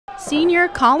Senior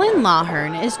Colin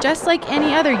Loughrin is just like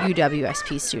any other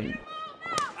UWSP student.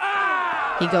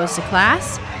 He goes to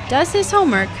class, does his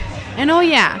homework, and oh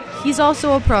yeah, he's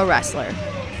also a pro wrestler.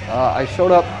 I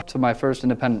showed up to my first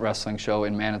independent wrestling show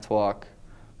in Manitowoc,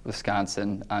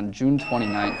 Wisconsin on June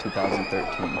 29,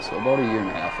 2013, so about a year and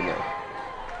a half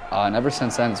ago. And ever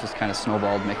since then, it's just kind of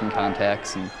snowballed, making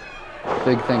contacts. And the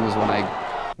big thing was when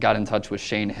I got in touch with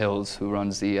Shane Hills, who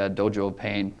runs the Dojo of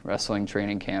Pain wrestling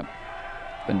training camp.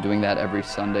 Been doing that every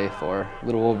Sunday for a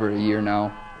little over a year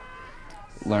now,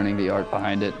 learning the art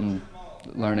behind it and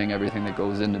learning everything that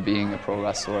goes into being a pro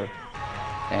wrestler.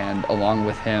 And along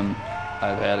with him,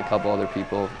 I've had a couple other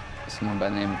people, someone by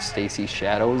the name of Stacy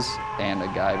Shadows and a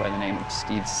guy by the name of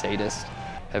Steve Sadist,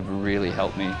 have really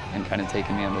helped me and kind of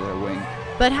taken me under their wing.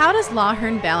 But how does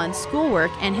Loughrin balance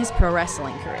schoolwork and his pro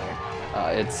wrestling career?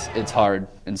 It's hard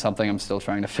and something I'm still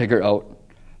trying to figure out.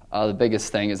 The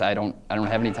biggest thing is I don't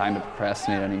have any time to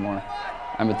procrastinate anymore.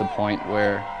 I'm at the point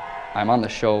where I'm on the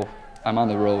show, I'm on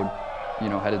the road,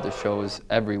 headed to shows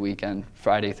every weekend,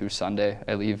 Friday through Sunday.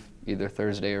 I leave either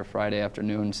Thursday or Friday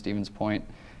afternoon, Stevens Point,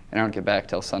 and I don't get back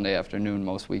till Sunday afternoon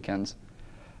most weekends.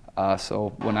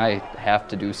 So when I have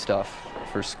to do stuff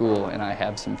for school and I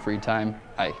have some free time,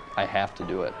 I have to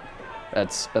do it.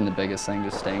 That's been the biggest thing,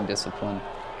 just staying disciplined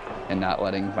and not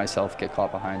letting myself get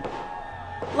caught behind.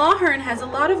 Loughrin has a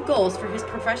lot of goals for his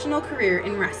professional career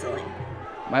in wrestling.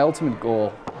 My ultimate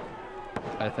goal,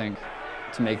 I think,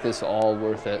 to make this all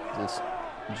worth it, this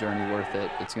journey worth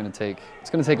it, it's going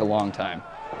to take a long time,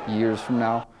 years from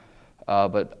now.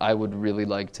 But I would really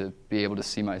like to be able to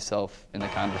see myself in the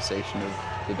conversation of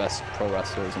the best pro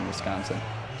wrestlers in Wisconsin.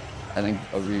 I think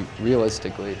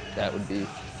realistically, that would be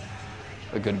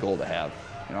a good goal to have.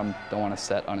 I don't want to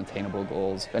set unattainable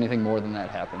goals. If anything more than that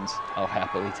happens, I'll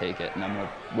happily take it, and I'm going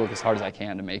to work as hard as I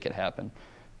can to make it happen.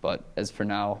 But as for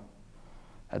now,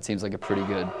 that seems like a pretty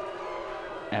good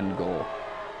end goal.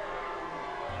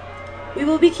 We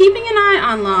will be keeping an eye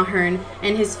on Loughrin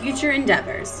and his future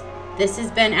endeavors. This has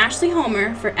been Ashley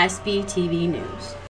Homer for SPTV News.